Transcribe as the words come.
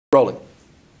Rolling.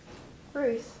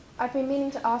 Ruth, I've been meaning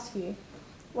to ask you,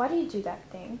 why do you do that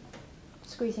thing?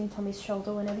 Squeezing Tommy's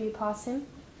shoulder whenever you pass him?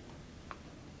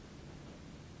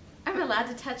 I'm allowed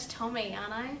to touch Tommy,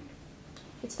 aren't I?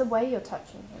 It's the way you're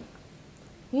touching him.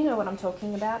 You know what I'm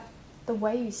talking about. The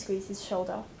way you squeeze his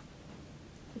shoulder.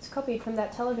 It's copied from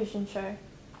that television show.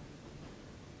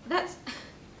 That's...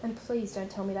 And please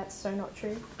don't tell me that's so not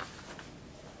true.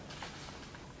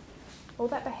 All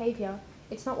that behaviour,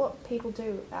 it's not what people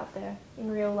do out there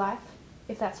in real life,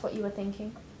 if that's what you were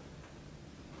thinking.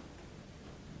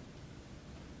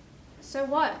 So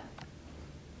what?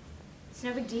 It's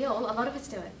no big deal. A lot of us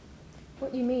do it.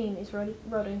 What you mean is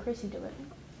Rhoda and Chrissy do it.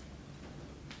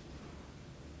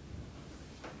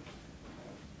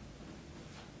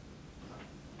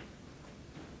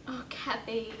 Oh,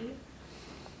 Kathy.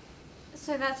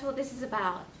 So that's what this is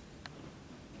about.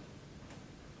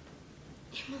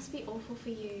 It must be awful for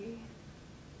you,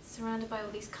 surrounded by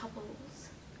all these couples.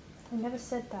 I never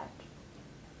said that.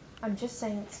 I'm just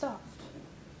saying it's stuffed.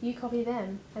 You copy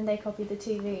them, and they copy the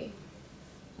TV.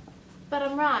 But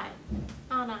I'm right,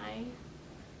 aren't I?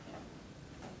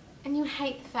 And you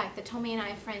hate the fact that Tommy and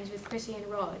I are friends with Chrissy and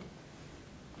Rod.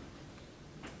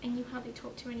 And you hardly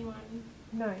talk to anyone.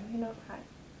 No, you're not right.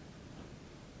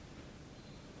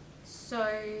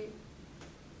 So,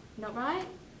 not right?